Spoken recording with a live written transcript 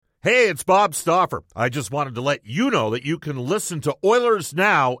Hey, it's Bob Stauffer. I just wanted to let you know that you can listen to Oilers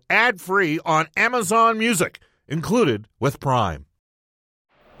Now ad-free on Amazon Music, included with Prime.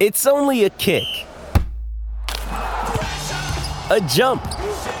 It's only a kick, a jump,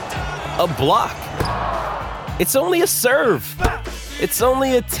 a block. It's only a serve. It's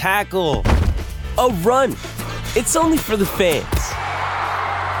only a tackle, a run. It's only for the fans.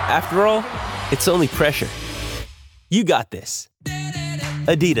 After all, it's only pressure. You got this.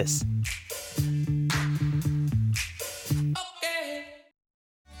 Adidas.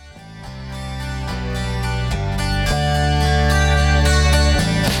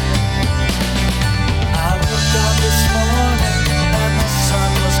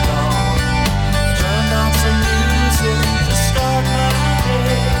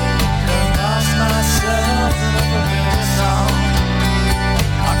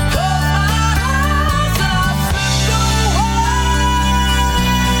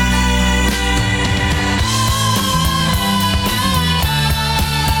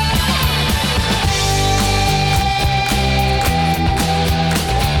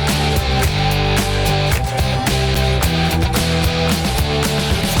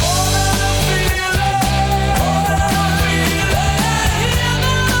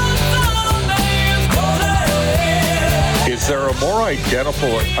 Is there a more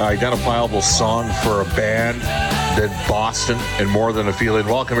identifiable song for a band than Boston and More Than a Feeling?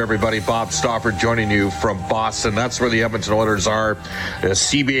 Welcome, everybody. Bob Stauffer joining you from Boston. That's where the Edmonton Oilers are. A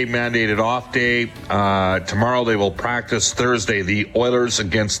CBA-mandated off day. Tomorrow they will practice. Thursday, the Oilers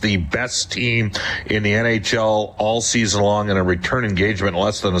against the best team in the NHL all season long in a return engagement in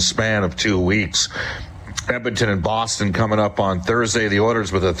less than a span of 2 weeks. Edmonton and Boston coming up on Thursday. The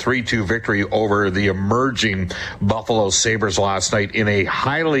Oilers with a 3-2 victory over the emerging Buffalo Sabres last night in a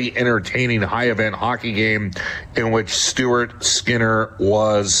highly entertaining high-event hockey game in which Stuart Skinner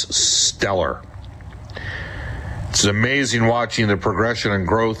was stellar. It's amazing watching the progression and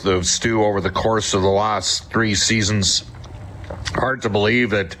growth of Stu over the course of the last 3 seasons. Hard to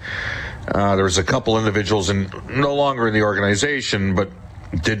believe that there was a couple individuals no longer in the organization, but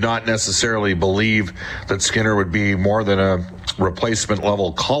did not necessarily believe that Skinner would be more than a replacement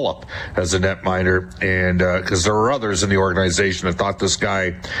level call-up as a netminder, and because there were others in the organization that thought this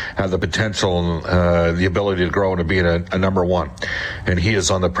guy had the potential and the ability to grow into being a number one, and he is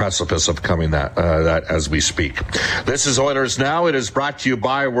on the precipice of coming that as we speak. This is Oilers Now. It is brought to you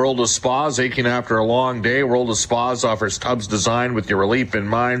by World of Spas. Aching after a long day, World of Spas offers tubs designed with your relief in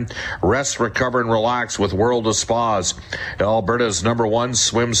mind. Rest, recover, and relax with World of Spas, Alberta's number one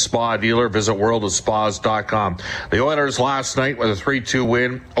swim spa dealer. Visit worldofspas.com. The Oilers last night with a 3-2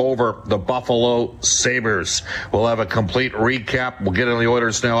 win over the Buffalo Sabres. We'll have a complete recap. We'll get in the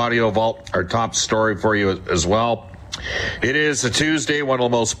Oilers Now audio vault, our top story for you as well. It is a Tuesday, one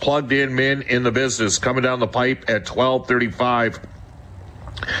of the most plugged in men in the business, coming down the pipe at 12:35.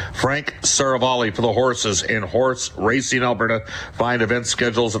 Frank Saravalli for the Horses in Horse Racing Alberta. Find event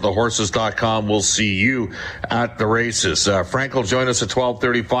schedules at thehorses.com. We'll see you at the races. Frank will join us at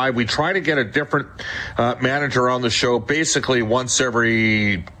 12:35. We try to get a different manager on the show basically once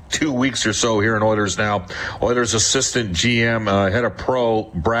every 2 weeks or so here in Oilers Now. Oilers assistant GM, head of pro,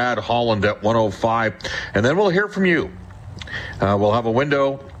 Brad Holland at 1:05. And then we'll hear from you. We'll have a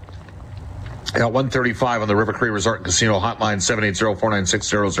window at 1:35 on the River Cree Resort and Casino hotline,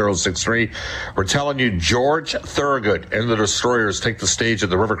 780-496-0063. We're telling you, George Thorogood and the Destroyers take the stage at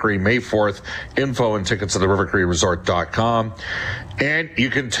the River Cree May 4th. Info and tickets at therivercreeresort.com. And you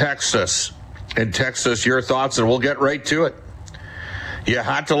can text us your thoughts, and we'll get right to it. You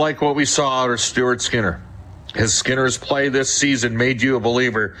had to like what we saw out of Stuart Skinner. His Skinner's play this season made you a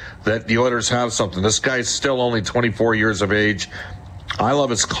believer that the Oilers have something. This guy's still only 24 years of age. I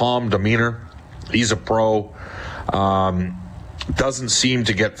love his calm demeanor. He's a pro. Doesn't seem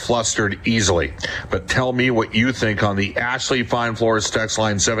to get flustered easily. But tell me what you think on the Ashley Fine Floors text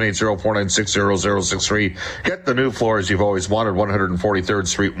line, 780-496-0063. Get the new floors you've always wanted, 143rd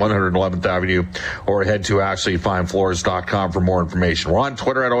Street, 111th Avenue, or head to ashleyfinefloors.com for more information. We're on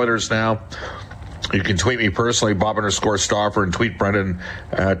Twitter at Oilers Now. You can tweet me personally, Bob_Stauffer, and tweet Brendan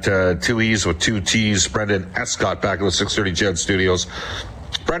at 2 E's with 2 T's. Brendan Escott back at the 630 CHED Studios.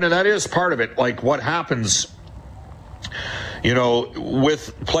 Brendan, that is part of it. Like, what happens,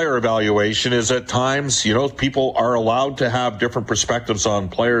 with player evaluation is at times, people are allowed to have different perspectives on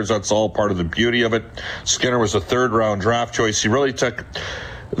players. That's all part of the beauty of it. Skinner was a 3rd-round draft choice. He really took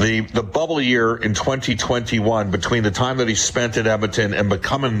the bubble year in 2021, between the time that he spent at Edmonton and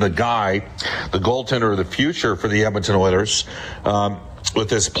becoming the guy, the goaltender of the future for the Edmonton Oilers, with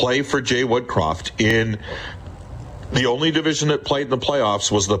his play for Jay Woodcroft in The only division that played in the playoffs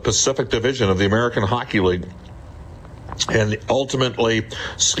was the Pacific Division of the American Hockey League. And ultimately,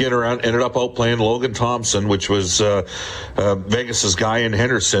 Skinner ended up outplaying Logan Thompson, which was Vegas's guy in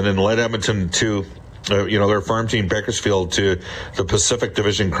Henderson, and led Edmonton to, their farm team, Bakersfield, to the Pacific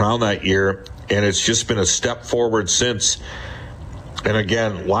Division crown that year. And it's just been a step forward since. And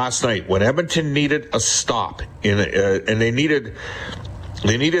again, last night, when Edmonton needed a stop, and they needed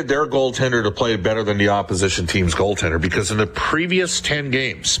their goaltender to play better than the opposition team's goaltender, because in the previous 10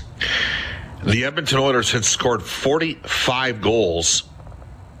 games, the Edmonton Oilers had scored 45 goals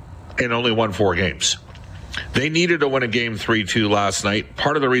and only won 4 games. They needed to win a game 3-2 last night.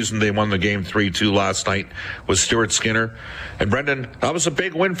 Part of the reason they won the game 3-2 last night was Stuart Skinner. And Brendan, that was a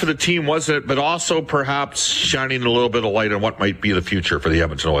big win for the team, wasn't it? But also perhaps shining a little bit of light on what might be the future for the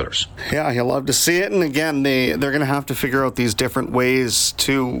Edmonton Oilers. Yeah, you'll love to see it. And again, they're going to have to figure out these different ways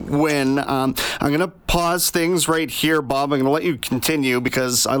to win. I'm going to pause things right here, Bob. I'm going to let you continue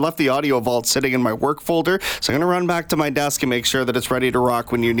because I left the audio vault sitting in my work folder. So I'm going to run back to my desk and make sure that it's ready to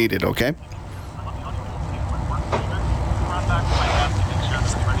rock when you need it, okay?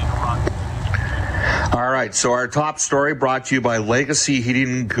 All right, so our top story brought to you by Legacy Heating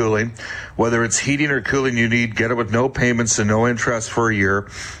and Cooling. Whether it's heating or cooling you need, get it with no payments and no interest for a year.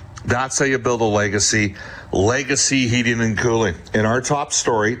 That's how you build a legacy. Legacy Heating and Cooling. And our top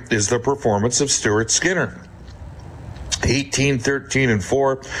story is the performance of Stuart Skinner. 18, 13, and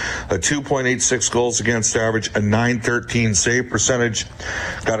 4, a 2.86 goals against average, a 913 save percentage.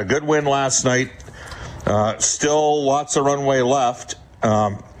 Got a good win last night. Still lots of runway left.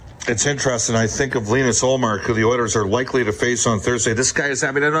 It's interesting. I think of Linus Ullmark, who the Oilers are likely to face on Thursday. This guy is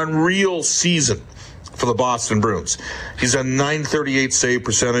having an unreal season for the Boston Bruins. He's a 938 save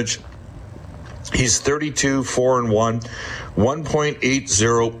percentage. He's 32, 4 and 1,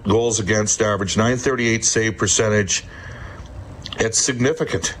 1.80 goals against average, 938 save percentage. It's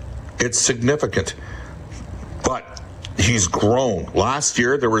significant. But he's grown. Last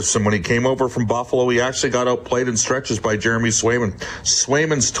year, there was when he came over from Buffalo, he actually got outplayed in stretches by Jeremy Swayman.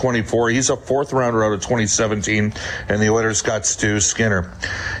 Swayman's 24. He's a 4th rounder out of 2017, and the Oilers got Stu Skinner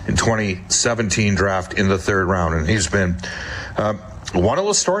in 2017 draft in the 3rd round, and he's been one of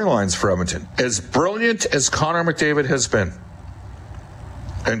the storylines for Edmonton. As brilliant as Connor McDavid has been,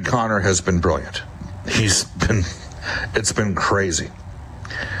 and Connor has been brilliant, it's been crazy.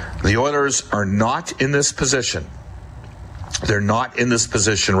 The Oilers are not in this position. They're not in this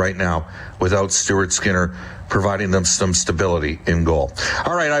position right now without Stuart Skinner providing them some stability in goal.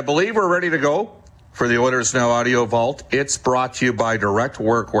 All right, I believe we're ready to go for the Oilers Now Audio Vault. It's brought to you by Direct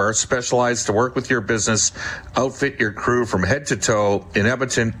Workwear, specialized to work with your business, outfit your crew from head to toe in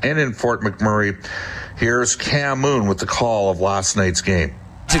Edmonton and in Fort McMurray. Here's Cam Moon with the call of last night's game.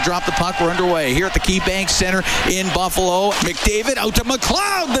 To drop the puck, we're underway here at the KeyBank Center in Buffalo. McDavid out to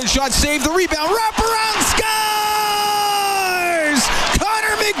McLeod. The shot saved, the rebound, wraparound, scores!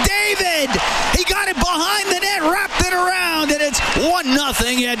 Connor McDavid! He got it behind the net, wrapped it around, and it's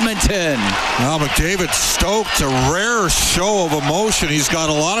 1-0 Edmonton. Well, McDavid stoked, a rare show of emotion. He's got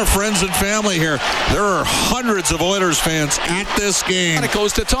a lot of friends and family here. There are hundreds of Oilers fans at this game. And it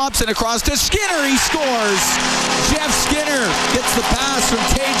goes to Thompson, across to Skinner. He scores. Jeff Skinner gets the pass from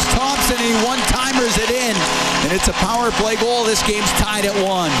Tage Thompson, and he one-timers it in. And it's a power play goal. This game's tied at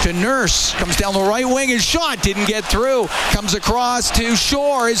 1. To Nurse. Comes down the right wing. His shot didn't get through. Comes across to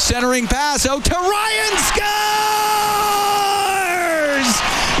Shore. His centering pass out to Ryan. Scores!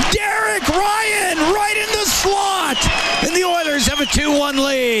 Derek Ryan right in the slot. And the Oilers have a 2-1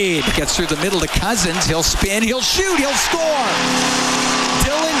 lead. Gets through the middle to Cousins. He'll spin. He'll shoot. He'll score.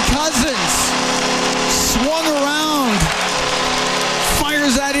 Dylan Cousins swung around.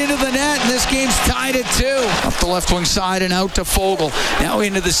 Fires that into the net, and this game's tied at 2. Up the left wing side and out to Fogle. Now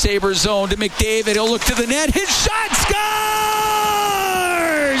into the Sabres zone to McDavid. He'll look to the net. His shot scores!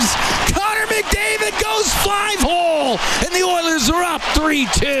 Connor McDavid goes 5-hole, and the Oilers are up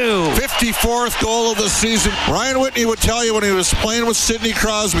 3-2. 54th goal of the season. Ryan Whitney would tell you when he was playing with Sidney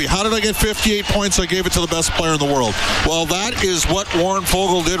Crosby, how did I get 58 points? I gave it to the best player in the world. Well, that is what Warren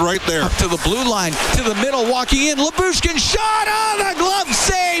Fogle did right there. Up to the blue line, to the middle, walking in. Lyubushkin shot on the glove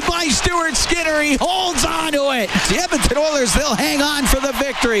save by Stuart Skinner. He holds on to it. The Edmonton Oilers, they'll hang on for the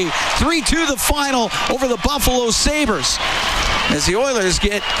victory. 3-2 the final over the Buffalo Sabres, as the Oilers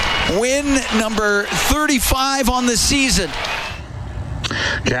get win number 35 on the season.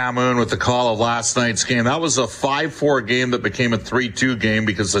 Cam Moon with the call of last night's game. That was a 5-4 game that became a 3-2 game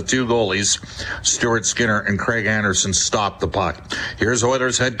because the 2 goalies, Stuart Skinner and Craig Anderson, stopped the puck. Here's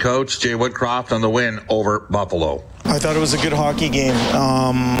Oilers head coach Jay Woodcroft on the win over Buffalo. I thought it was a good hockey game.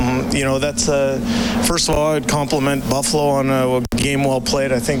 That's first of all, I'd compliment Buffalo on a game well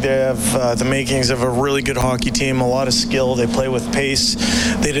played. I think they have the makings of a really good hockey team, a lot of skill. They play with pace.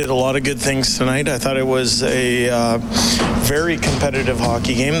 They did a lot of good things tonight. I thought it was a very competitive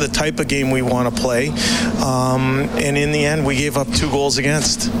hockey game, the type of game we want to play. And in the end, we gave up 2 goals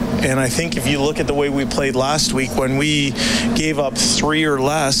against. And I think if you look at the way we played last week, when we gave up 3 or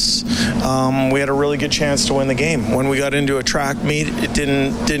less, we had a really good chance to win the game. When we got into a track meet, it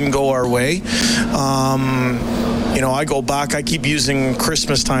didn't go our way. I go back, I keep using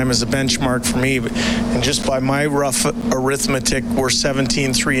Christmas time as a benchmark for me, and just by my rough arithmetic, we're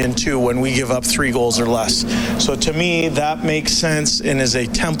 17-3-2 when we give up 3 goals or less. So to me, that makes sense and is a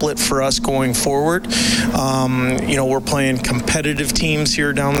template for us going forward. We're playing competitive teams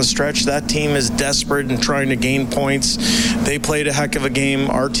here down the stretch. That team is desperate and trying to gain points. They played a heck of a game.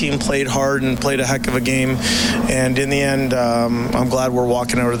 Our team played hard and played a heck of a game. And in the end, I'm glad we're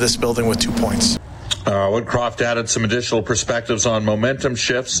walking out of this building with 2 points. Woodcroft added some additional perspectives on momentum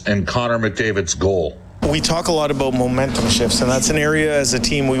shifts and Connor McDavid's goal. We talk a lot about momentum shifts, and that's an area as a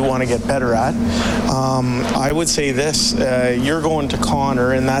team we want to get better at. I would say this, you're going to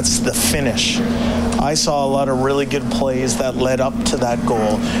Connor, and that's the finish. I saw a lot of really good plays that led up to that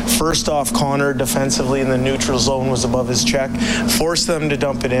goal. First off, Connor defensively in the neutral zone was above his check, forced them to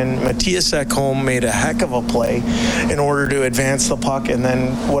dump it in. Matthias Ekholm made a heck of a play in order to advance the puck, and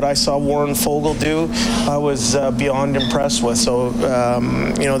then what I saw Warren Foegele do, I was beyond impressed with. So,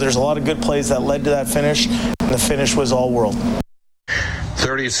 there's a lot of good plays that led to that finish, and the finish was all world.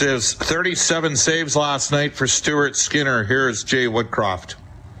 37 saves last night for Stuart Skinner. Here's Jay Woodcroft.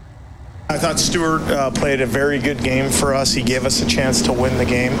 I thought Stuart played a very good game for us. He gave us a chance to win the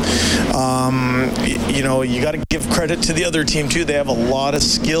game. You got to give credit to the other team too. They have a lot of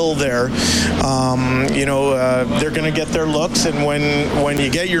skill there. They're going to get their looks, and when you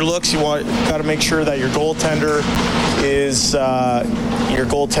get your looks, you got to make sure that your goaltender is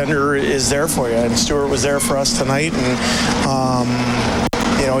there for you. And Stuart was there for us tonight, and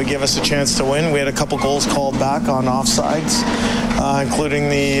he gave us a chance to win. We had a couple goals called back on offsides, including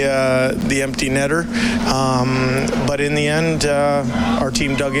the empty netter. But in the end, our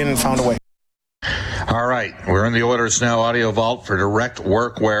team dug in and found a way. All right, we're in the Oilers Now audio vault for Direct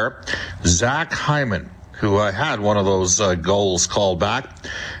Workwear. Zach Hyman, who had one of those goals called back,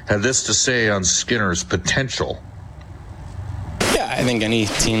 had this to say on Skinner's potential. Yeah, I think any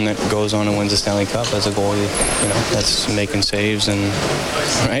team that goes on and wins a Stanley Cup as a goalie, that's making saves, and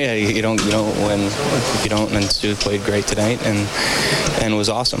right, you don't win if you don't. And Stu played great tonight and was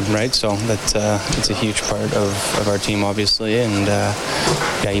awesome, right? So that's it's a huge part of our team, obviously, and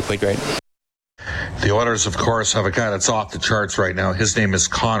he played great. The Oilers, of course, have a guy that's off the charts right now. His name is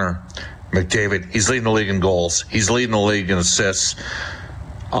Connor McDavid. He's leading the league in goals. He's leading the league in assists.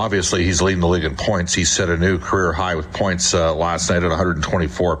 Obviously, he's leading the league in points. He set a new career high with points last night at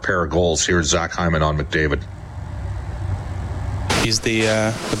 124, a pair of goals. Here's Zach Hyman on McDavid. He's the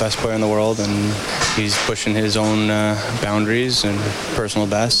best player in the world, and he's pushing his own boundaries and personal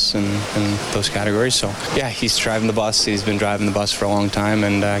bests and those categories. So, yeah, he's driving the bus. He's been driving the bus for a long time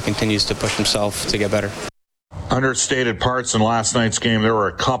and continues to push himself to get better. Understated parts in last night's game, there were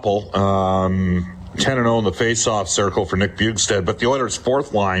a couple. 10-0 in the face-off circle for Nick Bjugstad, but the Oilers'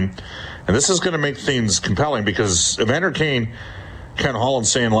 fourth line, and this is going to make things compelling because Evander Kane, Ken Holland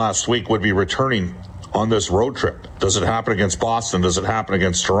saying last week, would be returning on this road trip. Does it happen against Boston? Does it happen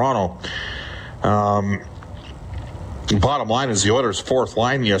against Toronto? Bottom line is the Oilers' fourth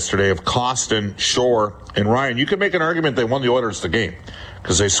line yesterday of Kostin, Shore, and Ryan. You could make an argument they won the Oilers the game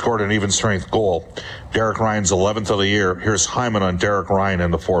because they scored an even-strength goal. Derek Ryan's 11th of the year. Here's Hyman on Derek Ryan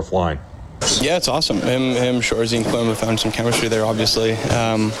and the fourth line. Yeah, it's awesome. Him, Shorzy, and Clem have found some chemistry there, obviously.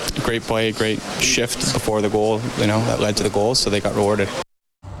 Great play, great shift before the goal, that led to the goal, so they got rewarded.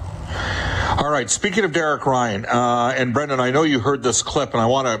 All right, speaking of Derek Ryan, and Brendan, I know you heard this clip, and I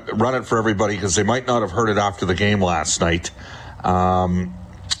want to run it for everybody because they might not have heard it after the game last night.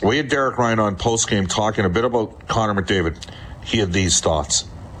 We had Derek Ryan on postgame talking a bit about Connor McDavid. He had these thoughts.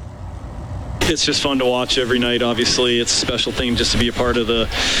 It's just fun to watch every night. Obviously, it's a special thing just to be a part of a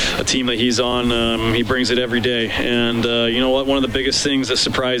team that he's on. He brings it every day. And you know what? One of the biggest things that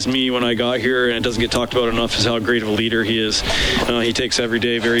surprised me when I got here, and it doesn't get talked about enough, is how great of a leader he is. He takes every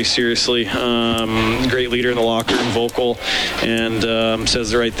day very seriously. Great leader in the locker room, vocal, and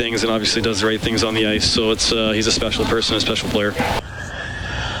says the right things, and obviously does the right things on the ice. So he's a special person, a special player.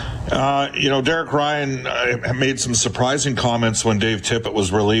 Derek Ryan made some surprising comments when Dave Tippett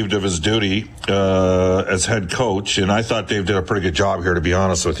was relieved of his duty as head coach, and I thought Dave did a pretty good job here, to be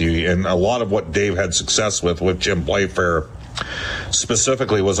honest with you. And a lot of what Dave had success with Jim Playfair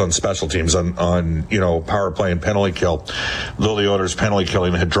specifically was on special teams, on power play and penalty kill. Though the Oilers' penalty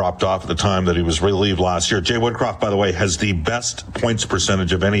killing had dropped off at the time that he was relieved last year. Jay Woodcroft, by the way, has the best points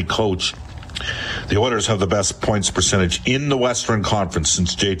percentage of any coach. The Oilers have the best points percentage in the Western Conference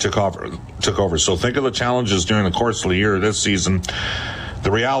since Jay took over. So think of the challenges during the course of the year this season.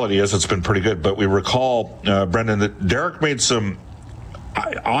 The reality is it's been pretty good. But we recall, Brendan, that Derek made some,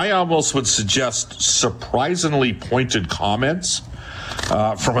 I almost would suggest, surprisingly pointed comments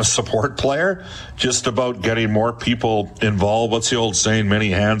from a support player just about getting more people involved. What's the old saying? Many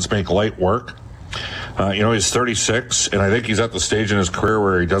hands make light work. He's 36, and I think he's at the stage in his career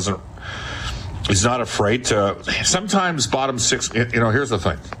where he's not afraid to. Sometimes bottom six, here's the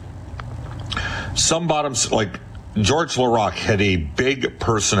thing. Some bottoms, like George Laraque, had a big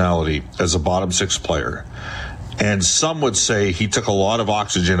personality as a bottom six player. And some would say he took a lot of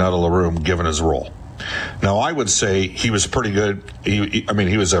oxygen out of the room given his role. Now, I would say he was pretty good. He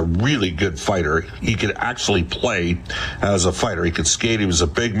was a really good fighter. He could actually play as a fighter. He could skate. He was a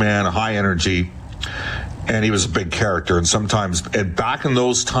big man, high energy, and he was a big character. And back in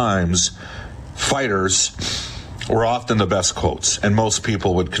those times, fighters were often the best quotes, and most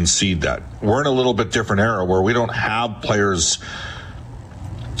people would concede that. We're in a little bit different era where we don't have players.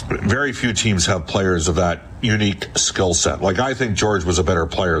 Very few teams have players of that unique skill set. Like, I think George was a better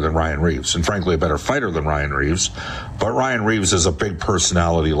player than Ryan Reeves, and frankly a better fighter than Ryan Reeves, but Ryan Reeves is a big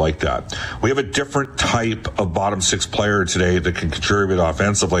personality like that. We have a different type of bottom six player today that can contribute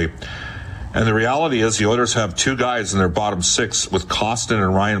offensively. And the reality is the Oilers have two guys in their bottom six with Costin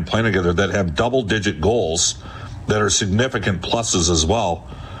and Ryan playing together that have double-digit goals that are significant pluses as well.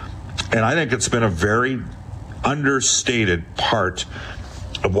 And I think it's been a very understated part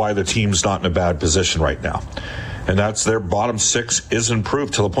of why the team's not in a bad position right now. And that's their bottom six is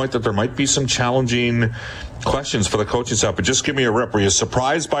improved to the point that there might be some challenging questions for the coaching staff. But just give me a rip. Were you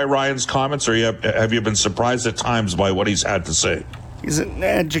surprised by Ryan's comments, or have you been surprised at times by what he's had to say? He's an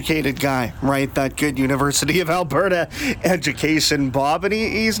educated guy, right? That good University of Alberta education, Bob, and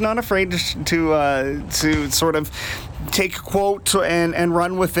he's not afraid to sort of take a quote and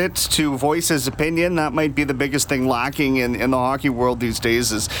run with it, to voice his opinion. That might be the biggest thing lacking in the hockey world these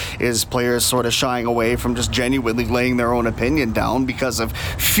days is players sort of shying away from just genuinely laying their own opinion down because of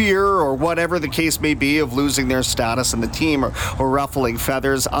fear or whatever the case may be of losing their status in the team or ruffling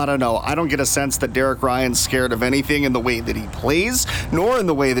feathers. I don't know. I don't get a sense that Derek Ryan's scared of anything in the way that he plays, nor in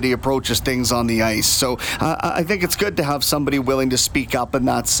the way that he approaches things on the ice. So I think it's good to have somebody willing to speak up in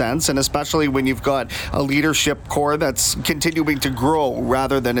that sense, and especially when you've got a leadership core that's continuing to grow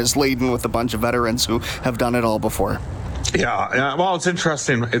rather than is laden with a bunch of veterans who have done it all before. Yeah, well, it's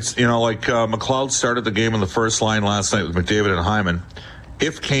interesting. It's, McLeod started the game on the first line last night with McDavid and Hyman.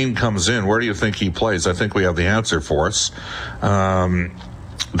 If Kane comes in, where do you think he plays? I think we have the answer for us.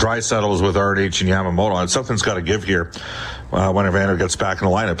 Draisaitl is with RNH and Yamamoto, and something's got to give here when Evander gets back in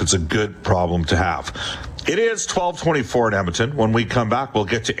the lineup. It's a good problem to have. It is 12:24 in Edmonton. When we come back, we'll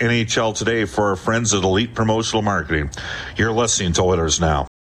get to NHL Today for our friends at Elite Promotional Marketing. You're listening to Oilers Now.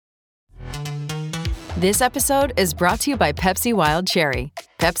 This episode is brought to you by Pepsi Wild Cherry.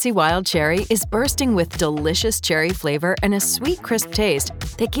 Pepsi Wild Cherry is bursting with delicious cherry flavor and a sweet, crisp taste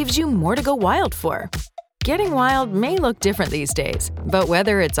that gives you more to go wild for. Getting wild may look different these days, but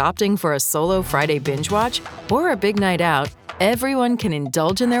whether it's opting for a solo Friday binge watch or a big night out, everyone can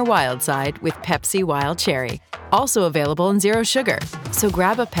indulge in their wild side with Pepsi Wild Cherry. Also available in Zero Sugar. So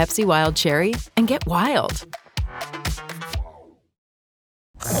grab a Pepsi Wild Cherry and get wild.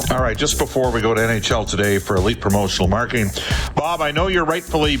 All right, just before we go to NHL Today for Elite Promotional Marketing, Bob, I know you're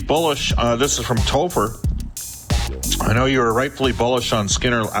rightfully bullish. This is from Topher. I know you were rightfully bullish on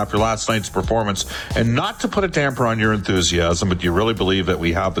Skinner after last night's performance, and not to put a damper on your enthusiasm, but do you really believe that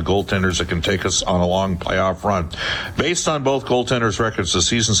we have the goaltenders that can take us on a long playoff run? Based on both goaltenders' records this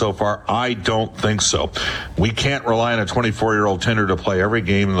season so far, I don't think so. We can't rely on a 24-year-old tender to play every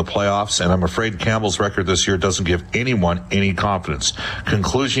game in the playoffs, and I'm afraid Campbell's record this year doesn't give anyone any confidence.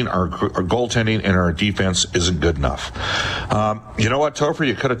 Conclusion, our goaltending and our defense isn't good enough. You know what, Topher?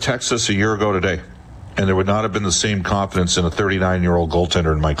 You could have texted us a year ago today, and there would not have been the same confidence in a 39-year-old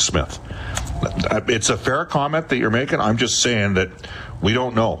goaltender in Mike Smith. It's a fair comment that you're making. I'm just saying that We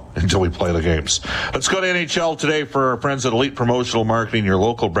don't know until we play the games. Let's go to NHL today for our friends at Elite Promotional Marketing, your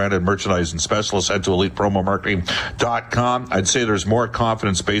local branded merchandising specialist. Head to ElitePromoMarketing.com. I'd say there's more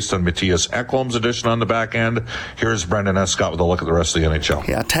confidence based on Matthias Ekholm's addition on the back end. Here's Brendan Escott with a look at the rest of the NHL.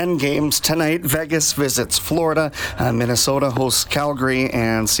 Yeah, 10 games tonight. Vegas visits Florida. Minnesota hosts Calgary,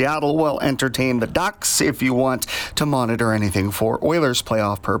 and Seattle will entertain the Ducks if you want to monitor anything for Oilers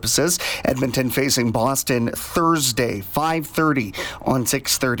playoff purposes. Edmonton facing Boston Thursday, 5:30 on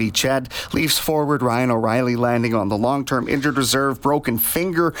 6:30. Ched. Leafs forward Ryan O'Reilly landing on the long-term injured reserve, broken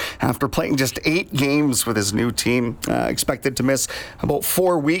finger after playing just 8 games with his new team. Expected to miss about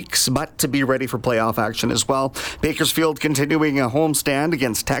 4 weeks, but to be ready for playoff action as well. Bakersfield continuing a homestand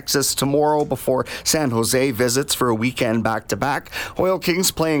against Texas tomorrow before San Jose visits for a weekend back-to-back. Oil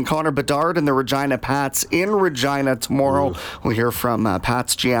Kings playing Connor Bedard and the Regina Pats in Regina tomorrow. We'll hear from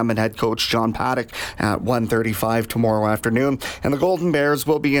Pats GM and head coach John Paddock at 1:35 tomorrow afternoon. And the Golden Bears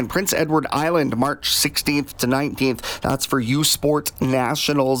will be in Prince Edward Island March 16th to 19th. That's for U Sport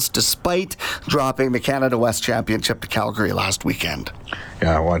Nationals, despite dropping the Canada West Championship to Calgary last weekend.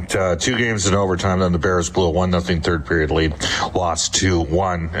 Yeah, I went 2 games in overtime. Then the Bears blew a 1-0 third period lead, lost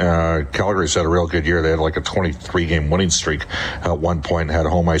 2-1. Calgary's had a real good year. They had like a 23-game winning streak at one point, had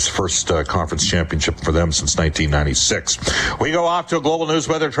home ice first conference championship for them since 1996. We go off to a global news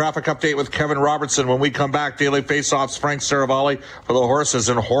weather traffic update with Kevin Robertson. When we come back, Daily Faceoffs, Frank Saravalli for the horses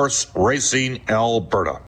in Horse Racing Alberta.